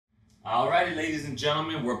Alrighty, ladies and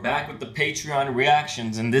gentlemen, we're back with the Patreon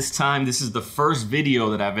reactions, and this time this is the first video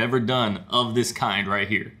that I've ever done of this kind right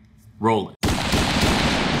here. Rolling.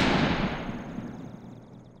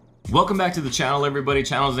 Welcome back to the channel, everybody.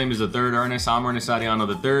 Channel's name is The Third Ernest. I'm Ernest Ariano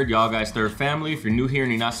the Third, y'all guys' third family. If you're new here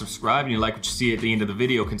and you're not subscribed and you like what you see at the end of the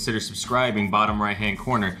video, consider subscribing. Bottom right hand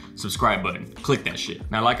corner, subscribe button. Click that shit.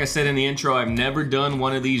 Now, like I said in the intro, I've never done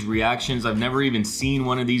one of these reactions. I've never even seen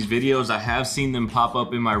one of these videos. I have seen them pop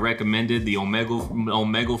up in my recommended, the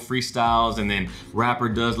Omegle Freestyles, and then rapper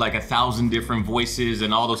does like 1,000 different voices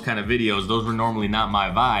and all those kind of videos. Those were normally not my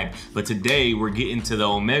vibe. But today we're getting to the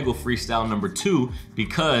Omegle Freestyle number 2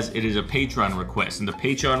 because it is a Patreon request, and the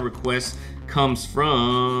Patreon request comes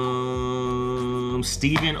from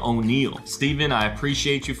Stephen O'Neill. Stephen, I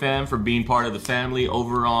appreciate you, fam, for being part of the family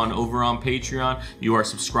over on Patreon. You are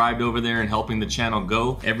subscribed over there and helping the channel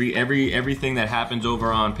go. Everything that happens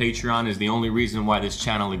over on Patreon is the only reason why this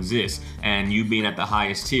channel exists, and you being at the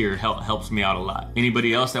highest tier helps me out a lot.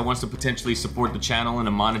 Anybody else that wants to potentially support the channel in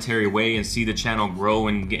a monetary way and see the channel grow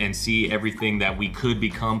and see everything that we could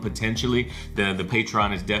become potentially, the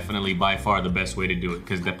Patreon is definitely by far the best way to do it,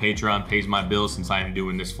 because the Patreon pays my bills since I am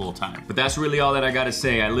doing this full time. But that's really all that I gotta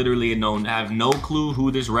say. I literally have no clue who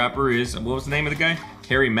this rapper is. What was the name of the guy?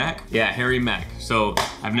 Harry Mack? Yeah, Harry Mack. So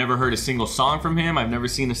I've never heard a single song from him. I've never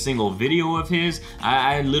seen a single video of his.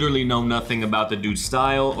 I literally know nothing about the dude's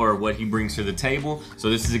style or what he brings to the table. So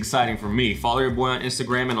this is exciting for me. Follow your boy on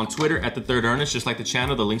Instagram and on Twitter at TheThirdErnest, just like the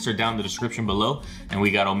channel. The links are down in the description below. And we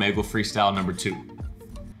got Omegle Freestyle number 2.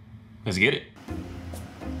 Let's get it.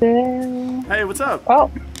 Hey, what's up? Oh,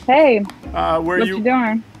 hey. What you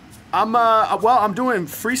doing? I'm doing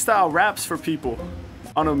freestyle raps for people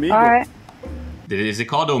on Omegle. All right. Is it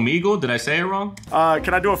called Omegle? Did I say it wrong?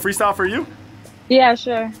 Can I do a freestyle for you? Yeah,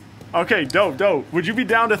 sure. Okay, dope. Would you be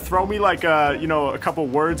down to throw me like, you know, a couple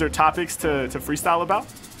words or topics to freestyle about?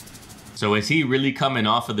 So is he really coming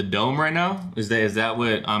off of the dome right now? Is that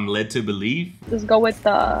what I'm led to believe? Just go with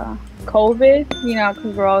the COVID, you know,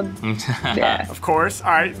 because we're all, yeah. Of course.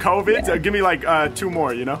 All right, COVID. Yeah. Give me like 2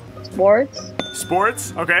 more, you know?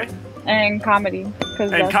 Sports, okay. and comedy.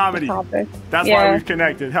 And comedy. That's why we've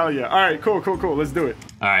connected. Hell yeah. All right, cool. Let's do it.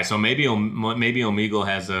 All right, so maybe Omegle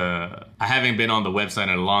has a... I haven't been on the website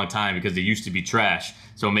in a long time because it used to be trash.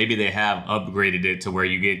 So maybe they have upgraded it to where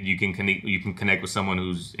you can connect with someone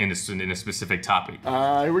who's in a specific topic.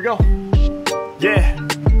 Here we go. Yeah.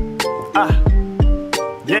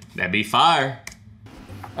 Yeah. That'd be fire.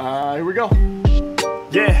 Here we go.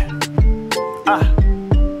 Yeah.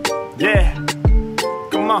 Yeah.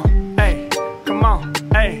 Come on. Hey. Come on.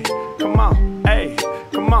 Hey. Come on. Hey.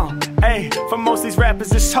 Come on. Hey, for most these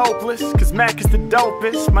rappers it's hopeless, cause Mac is the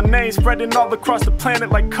dopest. My name's spreading all across the planet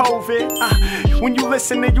like COVID. When you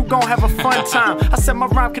listen then you gon' have a fun time. I said my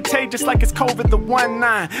rhyme contagious like it's COVID the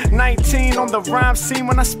 19. 19 on the rhyme scene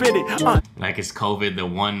when I spit it. Like it's COVID the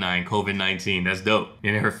 19, COVID-19. That's dope.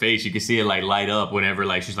 In her face you can see it like light up whenever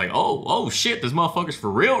like she's like, oh shit, this motherfucker's for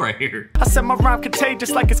real right here. I said my rhyme contagious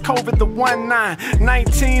like it's COVID the 19.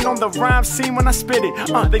 19 on the rhyme scene when I spit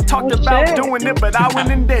it. They talked about doing it but I went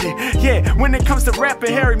and did it. Yeah, when it comes to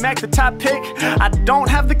rapping, Harry Mack the top pick. I don't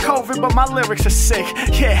have the COVID, but my lyrics are sick.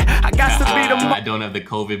 Yeah, I got to be the... I don't have the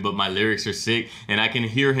COVID, but my lyrics are sick. And I can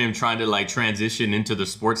hear him trying to like transition into the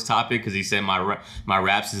sports topic because he said my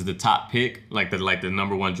raps is the top pick, like the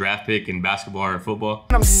 #1 draft pick in basketball or in football.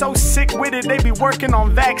 I'm so sick with it, they be working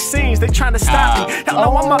on vaccines. They trying to stop me. Y'all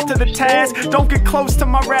know I'm up to the task. Don't get close to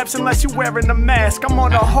my raps unless you wearing a mask. I'm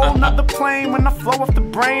on a whole nother plane when I flow off the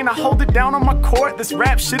brain. I hold it down on my court. This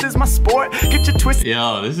rap shit is my sport. Get your twist.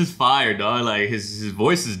 Yo, this is fire, dog. Like his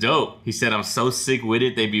voice is dope. He said, I'm so sick with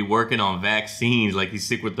it, they be working on vaccines. Like he's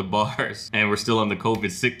sick with the bars. And we're still on the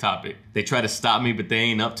COVID sick topic. They try to stop me, but they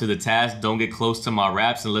ain't up to the task. Don't get close to my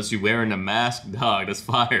raps unless you're wearing a mask. Dog, that's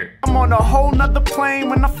fire. I'm on a whole nother plane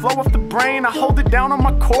when I flow off the brain. I hold it down on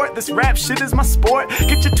my court. This rap shit is my sport.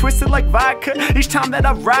 Get you twisted like vodka each time that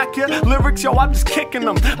I rock ya. Lyrics, yo, I'm just kicking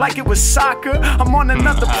them like it was soccer. I'm on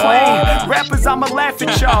another plane. Rappers, I'ma laugh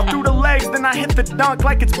at y'all through the legs, then I hit the dunk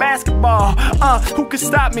like it's basketball. Who could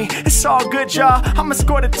stop me? It's all good, y'all. I'ma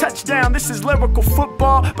score the touchdown. This is lyrical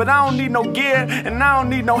football, but I don't need no gear and I don't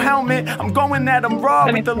need no helmet. I'm going at them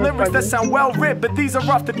raw with the lyrics that sound well writ, but these are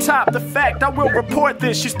off the top. The fact I will report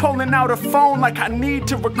this. She's pulling out her phone like I need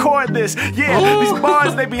to record this. Yeah, these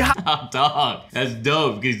bars they be hot. Dog, that's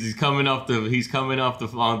dope because he's coming off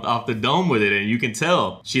the dome with it, and you can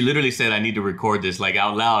tell. She literally said, I need to record this like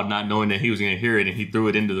out loud, not knowing that he was gonna hear it, and he threw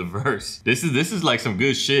it into the verse. This is like some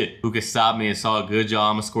good shit. Who could stop me? It's all good, y'all.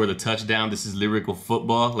 I'm gonna score the touchdown. This is lyrical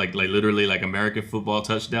football, like literally like American football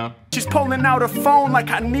touchdown. She's pulling out her phone like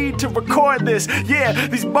I need to record this. Yeah,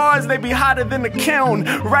 these bars, they be hotter than the kiln.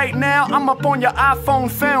 Right now, I'm up on your iPhone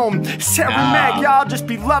film. It's Harry Mack, y'all just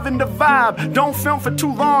be loving the vibe. Don't film for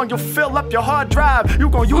too long, you'll fill up your hard drive. You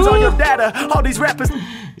gon' use all your data, all these rappers.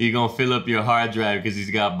 You're gonna fill up your hard drive because he's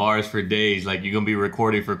got bars for days. Like, you're gonna be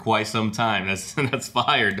recording for quite some time. That's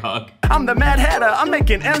fire, dog. I'm the Mad Hatter, I'm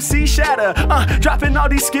making MC shatter. Dropping all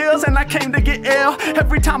these skills and I came to get ill.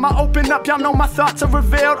 Every time I open up, y'all know my thoughts are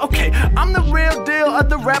revealed. Okay, I'm the real deal,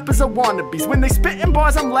 other rappers are wannabes. When they spitting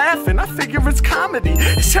bars, I'm laughing, I figure it's comedy.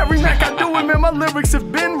 It's Harry Mack, I do it, man, my lyrics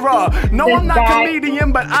have been raw. No, I'm not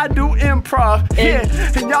comedian, but I do improv. Yeah,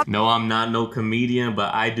 and y'all. No, I'm not no comedian,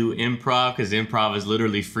 but I do improv, because improv is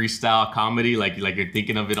literally freestyle comedy, like you're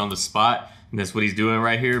thinking of it on the spot. And that's what he's doing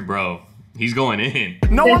right here, bro. He's going in.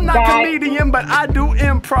 No, I'm not comedian, but I do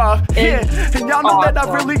improv. Yeah, and y'all know that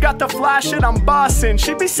I really got the fly shit, I'm bossing.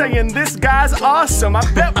 She be saying this guy's awesome. I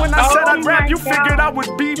bet when I said I'd rap, you figured I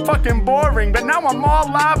would be fucking boring. But now I'm all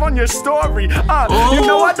live on your story. You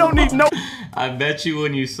know I don't need no. I bet you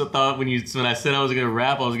when I said I was gonna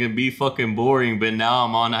rap, I was gonna be fucking boring, but now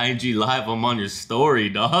I'm on IG Live, I'm on your story,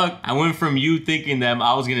 dog. I went from you thinking that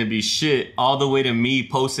I was gonna be shit all the way to me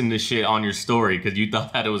posting the shit on your story because you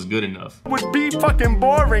thought that it was good enough. Would be fucking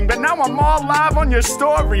boring, but now I'm all live on your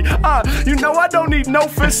story. You know I don't need no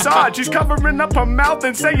facade. She's covering up her mouth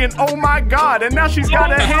and saying, oh my God, and now she's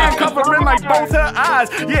got her hand covering like both her eyes.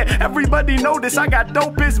 Yeah, everybody notice I got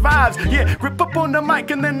dopest vibes. Yeah, rip up on the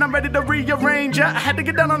mic and then I'm ready to rearrange. I had to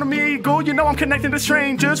get down on the Omegle, you know I'm connecting to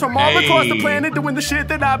strangers from all across the planet, doing the shit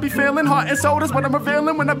that I be feeling. Heart and soul is what I'm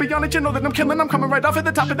revealing. When I be on it, you know that I'm killing. I'm coming right off at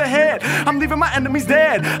the top of the head. I'm leaving my enemies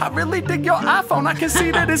dead. I really dig your iPhone, I can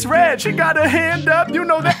see that it's red. She got her hand up, you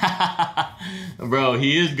know that. Bro,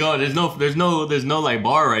 he is going. There's no like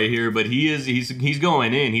bar right here, but he's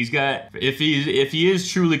going in. He's got, if he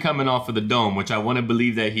is truly coming off of the dome, which I want to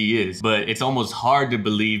believe that he is, but it's almost hard to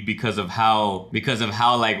believe because of how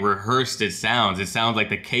like rehearsed it sounds. It sounds like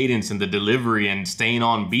the cadence and the delivery and staying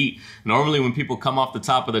on beat. Normally when people come off the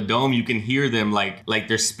top of the dome, you can hear them like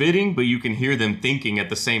they're spitting, but you can hear them thinking at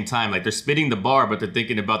the same time. Like they're spitting the bar, but they're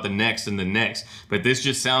thinking about the next and the next. But this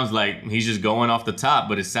just sounds like he's just going off the top,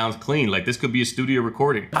 but it sounds clean. Like this could be a studio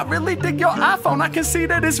recording. I really dig your iPhone, I can see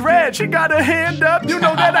that it's red. She got her hand up, you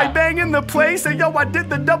know that I bang in the place. And yo, I did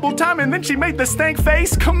the double time and then she made the stank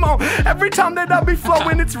face. Come on, every time that I be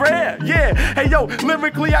flowing, it's rare. Yeah, hey yo,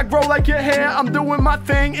 lyrically I grow like your hair. I'm doing my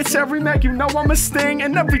thing, it's Harry Mack, you know I'm a sting.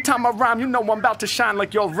 And every time I rhyme, you know I'm about to shine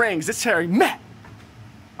like your rings. It's Harry Mack.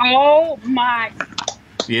 Oh my.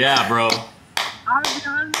 Yeah, bro. I'll be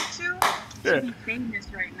honest with you, I should be famous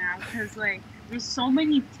right now because like there's so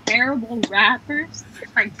many terrible rappers,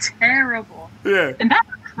 like terrible. Yeah. And that's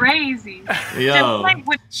crazy. Yo,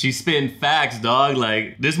 she's spitting facts, dog.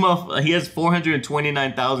 Like this motherfucker, he has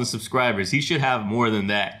 429,000 subscribers. He should have more than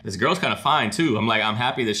that. This girl's kind of fine too. I'm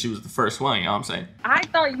happy that she was the first one. You know what I'm saying? I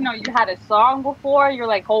thought, you know, you had a song before. You're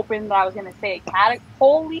like hoping that I was gonna say a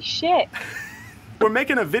holy shit. We're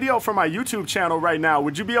making a video for my YouTube channel right now.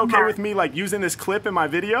 Would you be okay with me like using this clip in my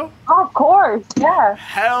video? Oh, of course, yeah.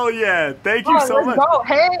 Hell yeah. Thank you so much. Go.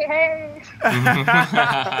 Hey.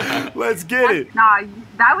 Let's get it. Nah,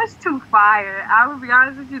 that was too fire. I will be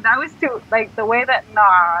honest with you, that was too, like the way that,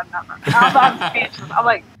 nah. I'm speechless. I'm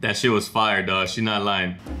like. That shit was fire, dog. She's not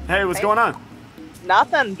lying. Hey, what's going on?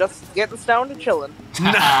 Nothing, just getting stoned and chilling.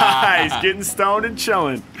 Nice, getting stoned and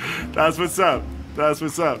chilling. That's what's up. That's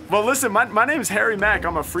what's up. Well, listen, my name is Harry Mack.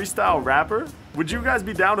 I'm a freestyle rapper. Would you guys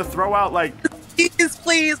be down to throw out like...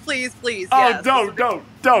 Please. Oh, yes.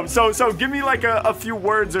 dope. So give me like a few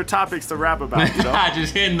words or topics to rap about, you know?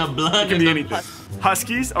 Just hitting the blood. Could be anything.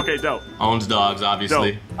 Huskies? Okay, dope. Owns dogs,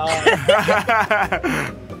 obviously. Iced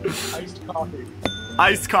coffee.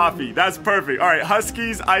 Iced coffee. That's perfect. All right,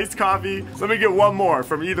 Huskies, iced coffee. Let me get one more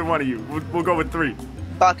from either one of you. We'll go with 3.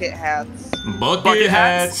 Bucket hats. Bucket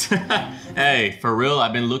hats. Hey, for real,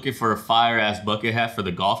 I've been looking for a fire-ass bucket hat for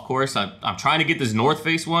the golf course. I'm trying to get this North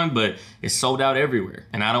Face one, but it's sold out everywhere.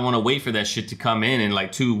 And I don't want to wait for that shit to come in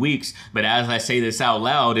like 2 weeks. But as I say this out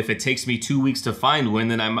loud, if it takes me 2 weeks to find one,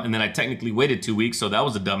 then I technically waited 2 weeks, so that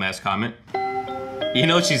was a dumbass comment. You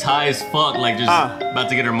know she's high as fuck, like just about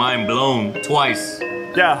to get her mind blown twice.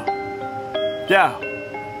 Yeah.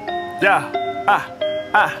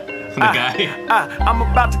 The guy. I'm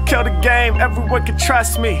about to kill the game, everyone can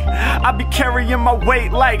trust me. I be carrying my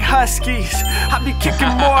weight like Huskies. I be kicking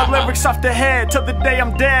more lyrics off the head till the day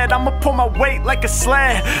I'm dead. I'ma pull my weight like a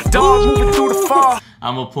sled, dog moving through the fall.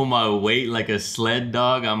 I'ma pull my weight like a sled,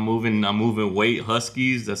 dog. I'm moving weight.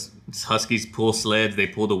 Huskies. Huskies pull sleds. They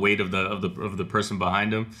pull the weight of the person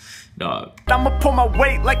behind them. dog. I'ma pull my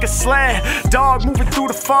weight like a sled, dog moving through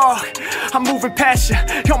the fog. I'm moving past you,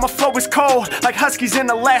 yo, my flow is cold like huskies in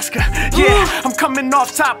Alaska. Yeah, I'm coming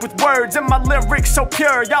off top with words and my lyrics so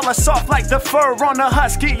pure. Y'all are soft like the fur on a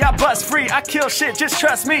husky. I bust free, I kill shit, just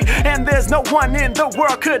trust me. And there's no one in the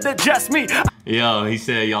world could adjust me. Yo, he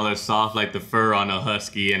said y'all are soft like the fur on a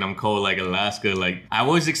husky and I'm cold like Alaska. Like, I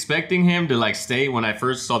was expecting him to like stay, when I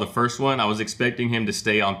first saw the first one, I was expecting him to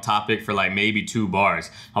stay on topic for like maybe 2 bars.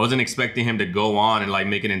 I wasn't expecting him to go on and like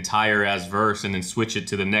make an entire ass verse and then switch it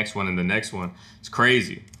to the next one and the next one. It's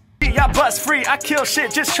crazy. I bust free, I kill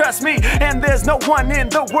shit, just trust me. And there's no one in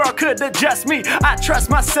the world could adjust me. I trust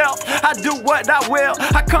myself, I do what I will.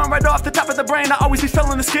 I come right off the top of the brain, I always be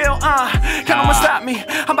feeling the skill. Can't no one stop me,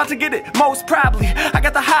 I'm about to get it, most probably. I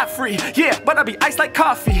got the hot free, yeah, but I be iced like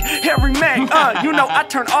coffee. Harry Mack, you know I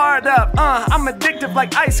turn art up. I'm addictive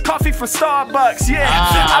like iced coffee from Starbucks, yeah.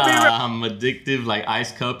 I'm addictive like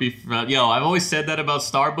iced coffee from, yo, I've always said that about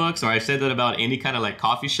Starbucks, or I said that about any kind of like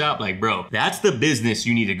coffee shop. Like, bro, that's the business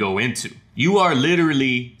you need to go into. You are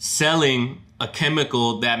literally selling a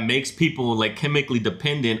chemical that makes people like chemically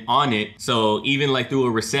dependent on it. So even like through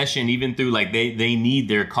a recession, even through like they need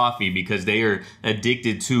their coffee because they are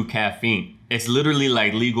addicted to caffeine. It's literally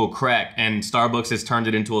like legal crack, and Starbucks has turned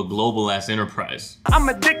it into a global ass enterprise. I'm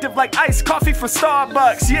addictive like iced coffee from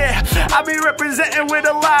Starbucks, yeah. I be representing with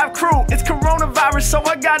a live crew. It's coronavirus, so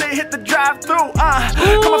I gotta hit the drive-thru. Come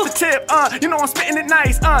off the tip, you know I'm spitting it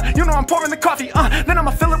nice. You know I'm pouring the coffee, then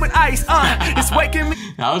I'ma fill it with ice. It's waking me.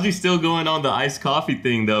 How is he still going on the iced coffee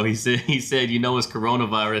thing though? He said, you know it's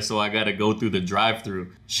coronavirus, so I gotta go through the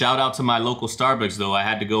drive-thru. Shout out to my local Starbucks though. I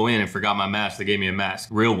had to go in and forgot my mask. They gave me a mask,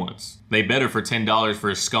 real ones. They better for $10 for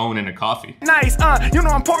a scone and a coffee. Nice, you know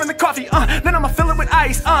I'm pouring the coffee, then I'ma fill it with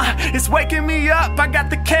ice, it's waking me up, I got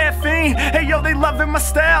the caffeine. Hey yo, they loving my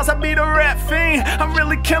styles, I be the rap fiend. I'm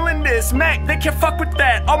really killing this, Mac, they can't fuck with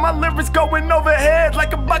that. All my lyrics going overhead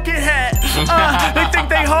like a bucket hat. They think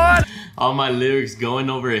they hard. All my lyrics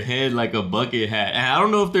going over a head like a bucket hat. And I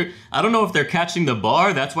don't know if they're catching the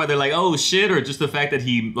bar. That's why they're like, oh shit, or just the fact that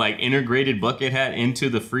he like integrated bucket hat into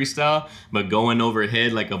the freestyle, but going over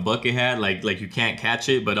head like a bucket hat, like you can't catch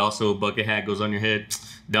it, but also bucket hat goes on your head.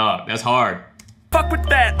 Dog, that's hard. Fuck with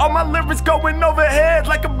that, all my lyrics going overhead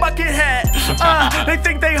like a bucket hat. They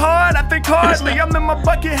think they hard, I think hardly. I'm in my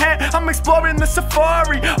bucket hat, I'm exploring the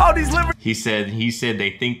safari. All these lyrics. He said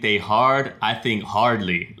they think they hard, I think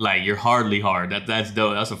hardly. Like, you're hardly hard. That's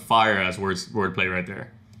dope. That's a fire ass wordplay right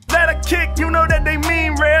there. That I kick, you know that they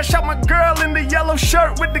mean rare. Shot my girl in the yellow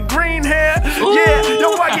shirt with the green hair. Yeah,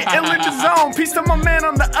 yo, I get ill in the zone. Peace to my man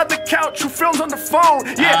on the other couch who films on the phone.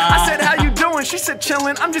 Yeah, I said, how you doing? She said,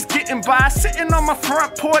 chillin', I'm just getting by. Sitting on my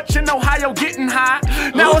front porch in Ohio getting high.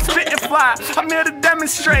 Now I'm spitting fly, I'm here to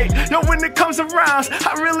demonstrate. Yo, when it comes around,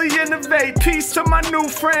 I really innovate. Peace to my new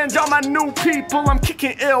friends, all my new people. I'm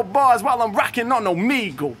kicking ill bars while I'm rocking on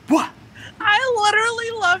Omegle. What? I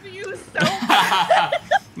literally love you so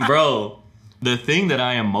much. Bro, the thing that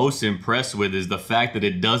I am most impressed with is the fact that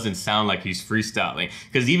it doesn't sound like he's freestyling.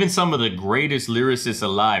 Because even some of the greatest lyricists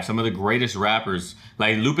alive, some of the greatest rappers,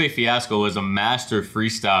 like Lupe Fiasco is a master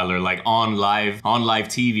freestyler, like on live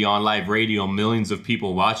TV, on live radio, millions of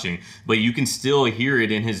people watching. But you can still hear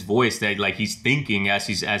it in his voice that like he's thinking as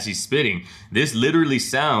he's spitting. This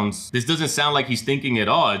doesn't sound like he's thinking at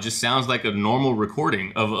all. It just sounds like a normal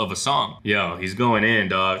recording of a song. Yo, he's going in,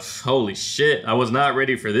 dog. Holy shit, I was not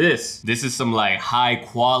ready for this. This is some like high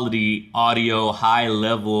quality audio, high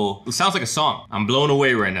level. It sounds like a song. I'm blown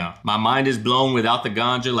away right now. My mind is blown without the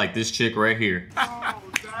ganja, like this chick right here. Oh,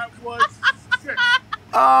 that was sick.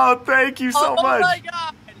 Oh, thank you so much. Oh my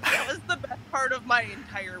god, that was the best part of my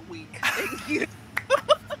entire week. Thank you.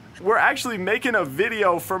 We're actually making a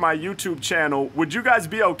video for my YouTube channel. Would you guys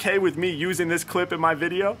be okay with me using this clip in my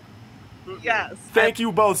video? Yes. Thank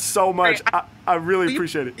you both so much. I really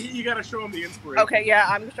appreciate it. You gotta show him the inspiration. Okay, yeah,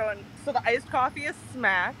 I'm showing. So the iced coffee is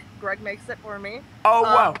smack. Greg makes it for me. Oh,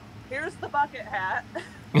 wow. Here's the bucket hat.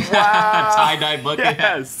 Wow. Tie-dye bucket hat.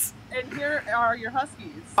 Yes. And here are your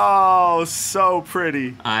huskies. Oh, so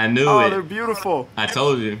pretty. I knew it. Oh, they're beautiful. I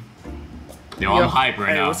told you. Yo, I'm hype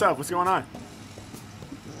right now. Hey, what's up? What's going on?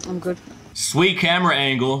 I'm good. Sweet camera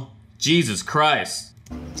angle. Jesus Christ.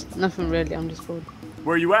 Nothing really, I'm just bored.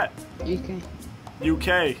 Where you at? UK.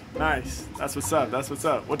 UK. Nice. That's what's up. That's what's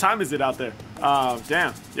up. What time is it out there?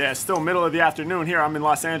 Damn. Yeah, it's still middle of the afternoon here. I'm in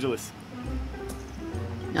Los Angeles.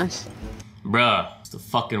 Nice. Bruh, it's the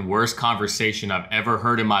fucking worst conversation I've ever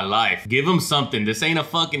heard in my life. Give him something. This ain't a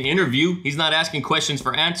fucking interview. He's not asking questions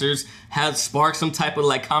for answers. Spark some type of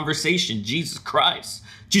like conversation. Jesus Christ.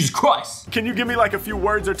 Jesus Christ. Can you give me like a few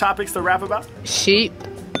words or topics to rap about? Sheep,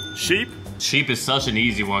 Sheep. Sheep is such an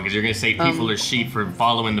easy one because you're gonna say people are sheep for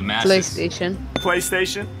following the masses. PlayStation.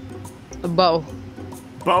 PlayStation. A bow.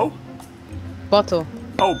 Bow. Bottle.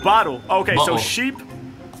 Oh, bottle. Okay, Bottle. so sheep,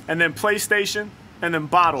 and then PlayStation, and then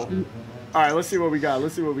bottle. All right, let's see what we got.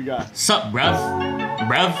 Let's see what we got. Sup, bruv?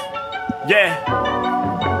 Bruv? Yeah.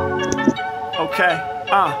 Okay.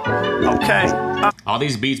 Okay. All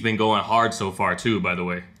these beats been going hard so far too, by the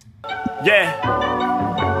way. Yeah.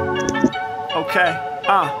 Okay.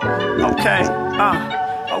 Okay.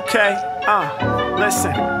 Okay.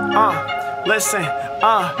 Listen. Listen.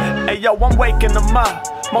 Hey yo, I'm waking them up.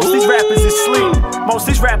 Most of these rappers is sleep. Most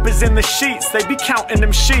of these rappers in the sheets. They be counting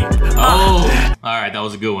them sheep. Oh, all right, that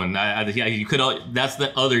was a good one. Yeah, you could. That's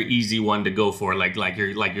the other easy one to go for. Like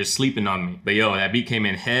you're sleeping on me. But yo, that beat came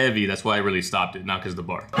in heavy. That's why I really stopped it, not because the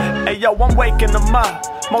bar. Hey yo, I'm waking them up.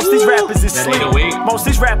 Most of these rappers is That sleep. 808. Most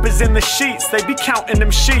of these rappers in the sheets. They be counting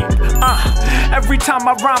them sheep. Every time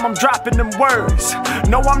I rhyme, I'm dropping them words.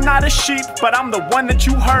 No, I'm not a sheep, but I'm the one that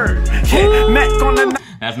you heard. Yeah, Mack on the.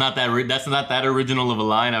 That's not that original of a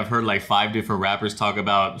line. I've heard like 5 different rappers talk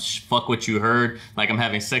about fuck what you heard. Like I'm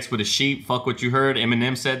having sex with a sheep. Fuck what you heard.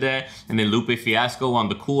 Eminem said that. And then Lupe Fiasco on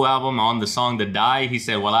the Cool album on the song The Die, he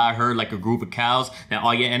said, well, I heard like a group of cows that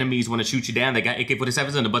all your enemies want to shoot you down. They got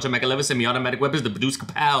AK-47s and a bunch of Mack 11 semi-automatic weapons to produce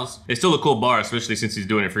kapows. It's still a cool bar, especially since he's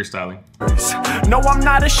doing it freestyling. No, I'm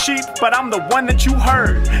not a sheep, but I'm the one that you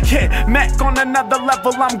heard. Yeah, Mack on another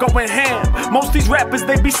level, I'm going ham. Most of these rappers,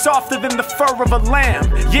 they be softer than the fur of a lamb.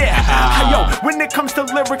 Yeah, yo, when it comes to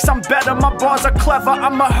lyrics, I'm better. My bars are clever.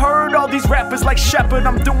 I'ma herd all these rappers like Shepherd.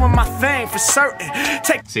 I'm doing my thing for certain.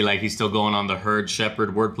 See, like he's still going on the herd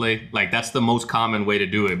shepherd wordplay. Like that's the most common way to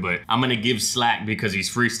do it. But I'm gonna give slack because he's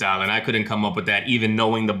freestyling. I couldn't come up with that, even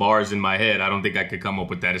knowing the bars in my head. I don't think I could come up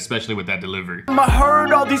with that, especially with that delivery. I'ma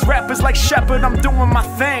herd all these rappers like Shepherd. I'm doing my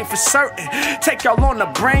thing for certain. Take y'all on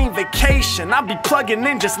a brain vacation. I be plugging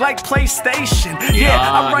in just like PlayStation. Yeah,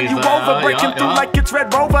 I run you over, breaking through like it's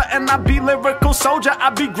Red Rover. And I be lyrical soldier, I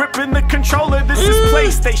be gripping the controller. This is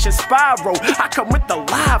PlayStation Spyro. I come with the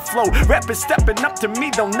live flow. Rappers stepping up to me,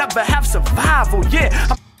 they'll never have survival.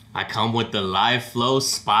 Yeah. I come with the live flow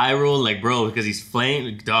Spiral, like bro, because he's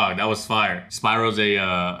flame. Dog, that was fire. Spiral's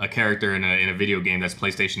a character in a video game that's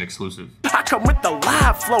PlayStation exclusive. I come with the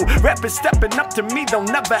live flow. Rappers stepping up to me, they'll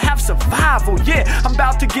never have survival. Yeah, I'm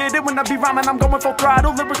about to get it when I be rhyming. I'm going full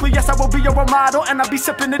throttle. Lyrically, yes, I will be your role model, and I be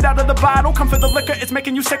sipping it out of the bottle. Come for the liquor, it's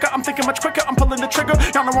making you sicker. I'm thinking much quicker. I'm pulling the trigger.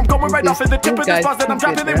 Y'all know I'm going right off of the tip of this bars that I'm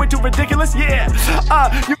dropping. They way too ridiculous. Yeah.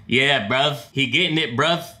 Yeah, bruv. He getting it,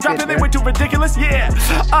 bruv. Dropping they way too ridiculous. Yeah.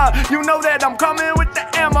 You know that I'm coming with the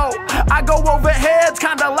ammo. I go over heads,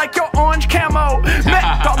 kinda like your orange camo.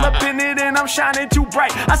 Mack all up in it and I'm shining too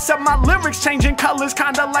bright. I said my lyrics changing colors,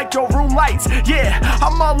 kinda like your room lights. Yeah,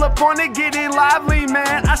 I'm all up on it, getting lively,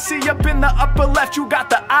 man. I see up in the upper left, you got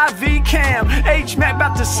the IV cam. H-Mack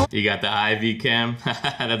about to You got the IV cam?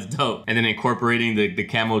 That's dope. And then incorporating the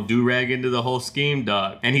camo do-rag into the whole scheme,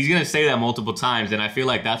 dog. And he's gonna say that multiple times, and I feel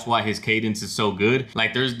like that's why his cadence is so good.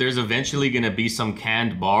 Like there's eventually gonna be some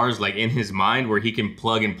canned bars like in his mind where he can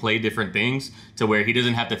plug and play different things to where he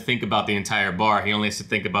doesn't have to think about the entire bar. He only has to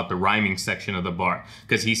think about the rhyming section of the bar.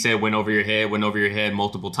 Because he said went over your head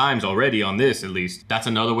multiple times already on this, at least. That's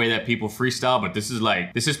another way that people freestyle, but this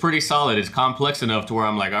is pretty solid. It's complex enough to where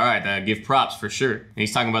I'm like, all right, I give props for sure. And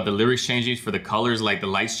he's talking about the lyrics changing for the colors, like the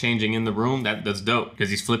lights changing in the room. That's dope. Because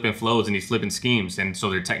he's flipping flows and he's flipping schemes, and so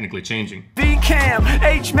they're technically changing. V-Cam,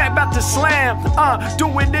 H-Mack about to slam, do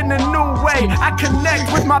it in a new way. I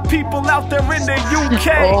connect with my people out there in the UK.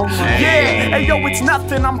 Oh yeah, hey yo, it's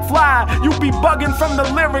nothing, I'm fly. You be bugging from the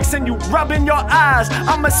lyrics and you rubbing your eyes.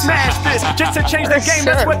 I'ma smash this just to change the game,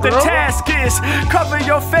 that's what the task is. Cover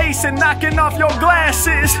your face and knocking off your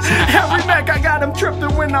glasses. Every Mack, I got him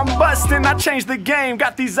tripping when I'm busting. I changed the game,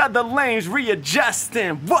 got these other lanes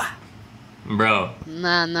readjusting. What? Bro.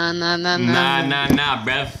 Nah,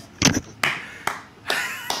 bruv.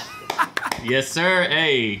 Yes, sir.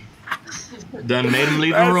 Hey. Done made him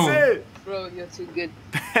leave the room. That's it. Bro, you're too good.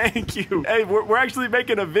 Thank you. Hey, we're actually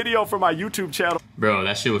making a video for my YouTube channel. Bro,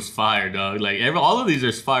 that shit was fire, dog. Like all of these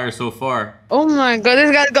are fire so far. Oh my god,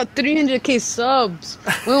 this guy got 300k subs.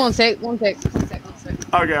 Wait, one sec. Okay,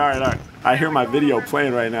 all right. I hear my video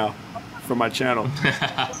playing right now from my channel.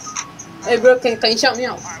 Hey bro, can you shout me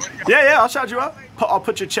out? Yeah, I'll shout you out. I'll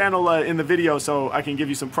put your channel in the video so I can give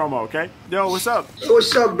you some promo, okay? Yo, what's up?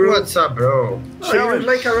 What's up, bro? What's up, bro? Oh, you look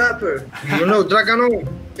like a rapper. You know Dragano?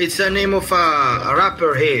 It's the name of a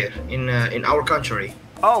rapper here in our country.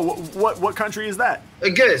 Oh, what country is that?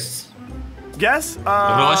 Guess. Guess?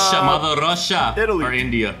 Russia, Mother Russia. Italy. Or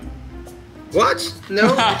India. What?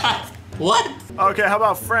 No. What? Okay, how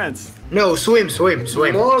about friends? No, swim.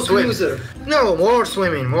 More closer. No, more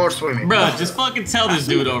swimming. Bruh, just fucking tell this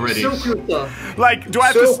dude already. So closer. Like, do I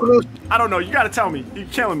have So to? close. I don't know. You gotta tell me. You're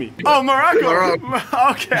killing me. Oh, Morocco.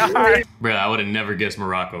 Okay, all right. Bruh, I would have never guessed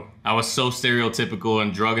Morocco. I was so stereotypical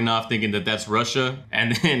and drug enough thinking that that's Russia,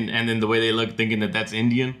 and then the way they look thinking that that's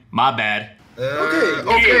Indian. My bad.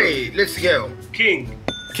 Okay, let's go. King.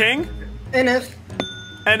 King? NF.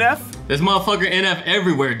 NF? This motherfucker NF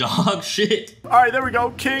everywhere, dog. Shit. All right, there we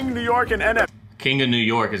go. King, New York, and NF. King of New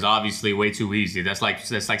York is obviously way too easy. That's like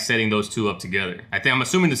setting those two up together. I'm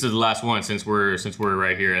assuming this is the last one since we're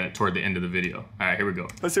right here toward the end of the video. All right, here we go.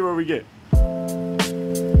 Let's see what we get.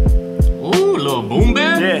 Ooh, little boom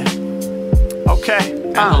bap. Yeah.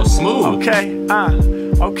 Okay. Oh, smooth.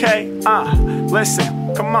 Okay.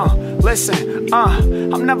 Listen, come on. Listen,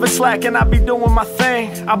 I'm never slacking, I be doing my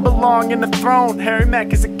thing. I belong in the throne, Harry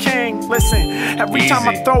Mack is a king. Listen, every time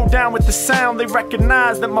I throw down with the sound, they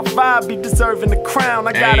recognize that my vibe be deserving the crown.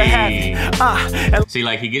 I gotta have it. And see,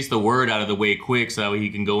 like, he gets the word out of the way quick so he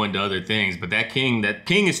can go into other things. But that king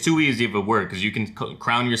is too easy of a word because you can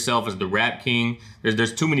crown yourself as the rap king.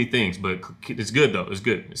 There's too many things, but it's good though. It's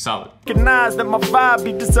good. It's solid. recognize that my vibe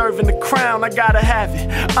be deserving the crown. I gotta have it.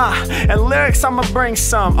 And lyrics I'ma bring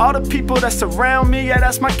some. All the people that surround me, yeah,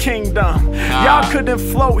 that's my kingdom. Y'all couldn't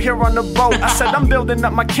float here on the boat. I said I'm building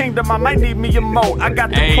up my kingdom. I might need me a moat. I got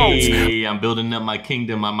the quotes. Hey, I'm building up my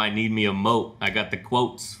kingdom. I might need me a moat. I got the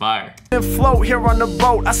quotes. Fire. Float here on the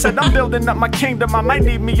boat. I said I'm building up my kingdom. I might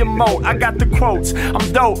need me a moat. I got the quotes.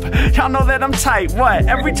 I'm dope. Y'all know that I'm tight. What?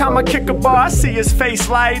 Every time I kick a bar, I see his face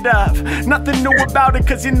light up. Nothing new about it,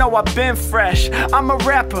 cause you know I've been fresh. I'm a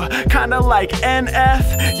rapper, kinda like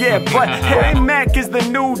NF. Yeah, but Harry Mack is the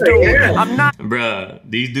new dude. I'm not. Bruh,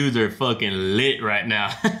 these dudes are fucking lit right now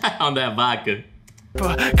on that vodka.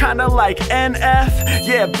 Kinda like NF,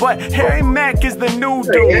 yeah, but Harry Mack is the new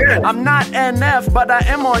dude. I'm not NF, but I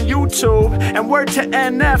am on YouTube. And word to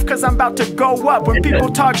NF, cause I'm about to go up. When people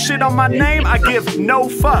talk shit on my name, I give no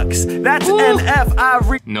fucks. That's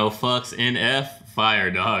NF, no fucks, NF, fire,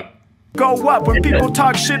 dog. Go up. When people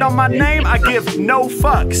talk shit on my name, I give no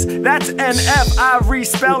fucks. That's NF, I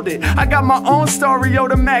respelled it. I got my own story, yo,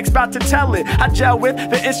 the Max about to tell it. I gel with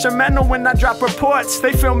the instrumental when I drop reports.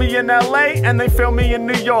 They feel me in LA and they feel me in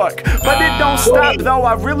New York. But it don't stop though,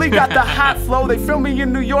 I really got the hot flow. They feel me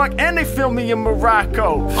in New York and they feel me in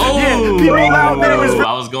Morocco. Yeah, people out there is...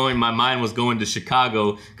 my mind was going to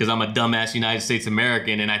Chicago because I'm a dumbass United States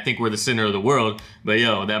American and I think we're the center of the world. But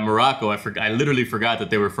yo, that Morocco, I literally forgot that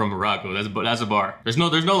they were from Morocco. That's a bar. There's no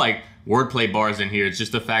like wordplay bars in here. It's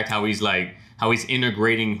just the fact how he's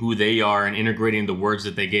integrating who they are and integrating the words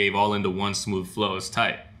that they gave all into one smooth flow. It's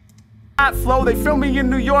tight. Flow, they feel me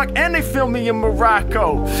in New York and they feel me in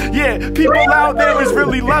Morocco. Yeah, people out there is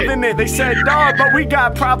really loving it. They said, dawg, but we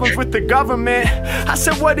got problems with the government. I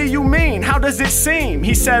said, what do you mean? How does it seem?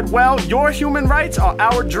 He said, well, your human rights are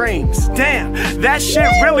our dreams. Damn, that shit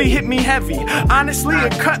really hit me heavy. Honestly,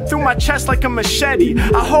 it cut through my chest like a machete.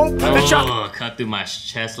 I hope that y'all... cut through my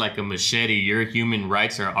chest like a machete. Your human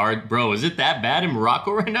rights are our... Bro, is it that bad in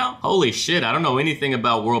Morocco right now? Holy shit, I don't know anything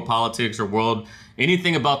about world politics or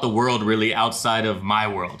anything about the world really outside of my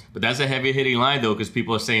world. But that's a heavy hitting line though, because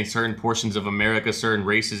people are saying certain portions of America, certain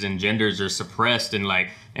races and genders are suppressed and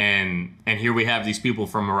and here we have these people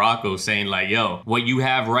from Morocco saying like, yo, what you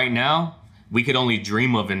have right now, we could only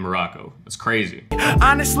dream of in Morocco. It's crazy.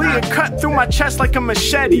 Honestly, it cut through my chest like a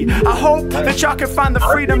machete. I hope that y'all can find the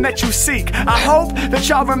freedom that you seek. I hope that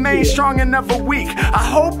y'all remain strong and never weak. I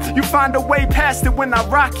hope you find a way past it when I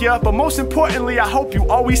rock ya. But most importantly, I hope you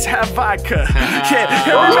always have vodka. Yeah,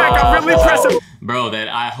 Harry Mack, I really press it. Bro, that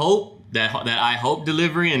I hope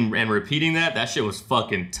delivery and repeating that shit was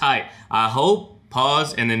fucking tight. I hope,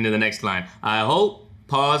 pause, and then to the next line. I hope,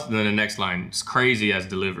 pause, and then the next line. It's crazy as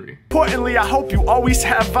delivery. Importantly, I hope you always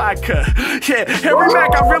have vodka. Yeah, Harry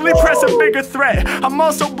Mack, I really press a bigger threat. I'm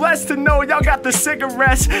also blessed to know y'all got the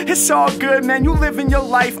cigarettes. It's all good, man, you living your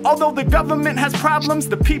life. Although the government has problems,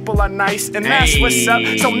 the people are nice, and that's what's up.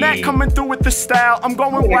 So Matt coming through with the style. I'm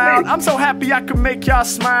going wild. I'm so happy I could make y'all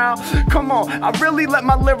smile. Come on, I really let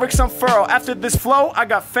my lyrics unfurl. After this flow, I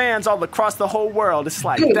got fans all across the whole world. It's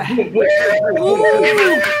like that.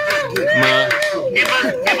 Give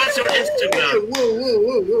us your Instagram.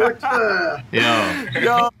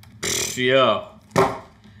 Yo.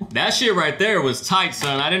 That shit right there was tight,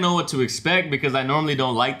 son. I didn't know what to expect because I normally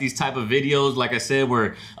don't like these type of videos, like I said,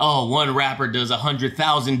 where, oh, one rapper does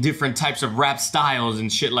 100,000 different types of rap styles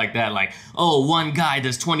and shit like that. Like, oh, one guy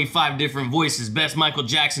does 25 different voices, best Michael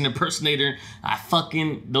Jackson impersonator. I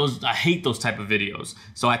hate those type of videos.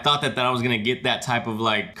 So I thought that I was gonna get that type of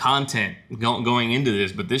like content going into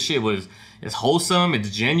this, but this shit it's wholesome, it's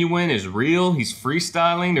genuine, it's real. He's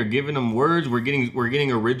freestyling, they're giving him words. We're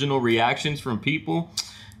getting original reactions from people.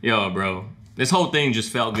 Yo, bro, this whole thing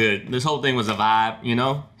just felt good. This whole thing was a vibe, you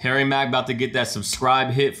know? Harry Mack about to get that subscribe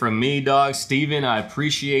hit from me, dog. Steven, I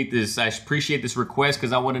appreciate this. I appreciate this request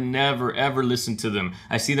because I would have never, ever listened to them.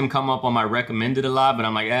 I see them come up on my recommended a lot, but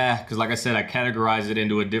I'm like, because like I said, I categorize it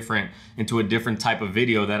into a different type of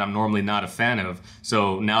video that I'm normally not a fan of.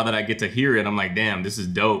 So now that I get to hear it, I'm like, damn, this is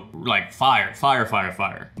dope. Like fire, fire, fire,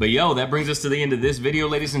 fire. But yo, that brings us to the end of this video,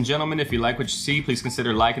 ladies and gentlemen. If you like what you see, please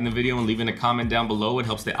consider liking the video and leaving a comment down below. It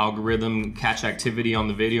helps the algorithm catch activity on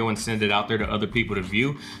the video and send it out there to other people to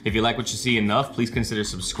view. If you like what you see enough, please consider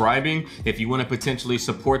subscribing. If you want to potentially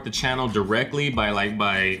support the channel directly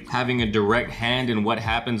by having a direct hand in what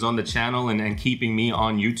happens on the channel and keeping me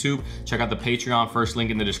on YouTube, check out the Patreon, first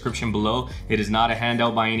link in the description below. It is not a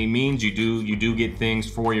handout by any means. You do get things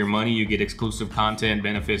for your money. You get exclusive content,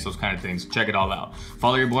 benefits, those kind of things. Check it all out.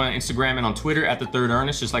 Follow your boy on Instagram and on Twitter at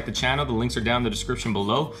TheThirdErnest, just like the channel. The links are down in the description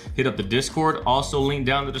below. Hit up the Discord, also linked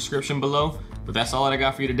down in the description below. But that's all that I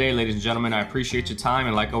got for you today, ladies and gentlemen. I appreciate your time,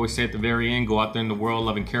 and like I always say at the very end, go out there in the world,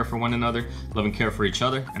 love and care for one another, love and care for each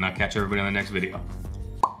other, and I'll catch everybody on the next video.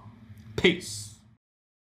 Peace.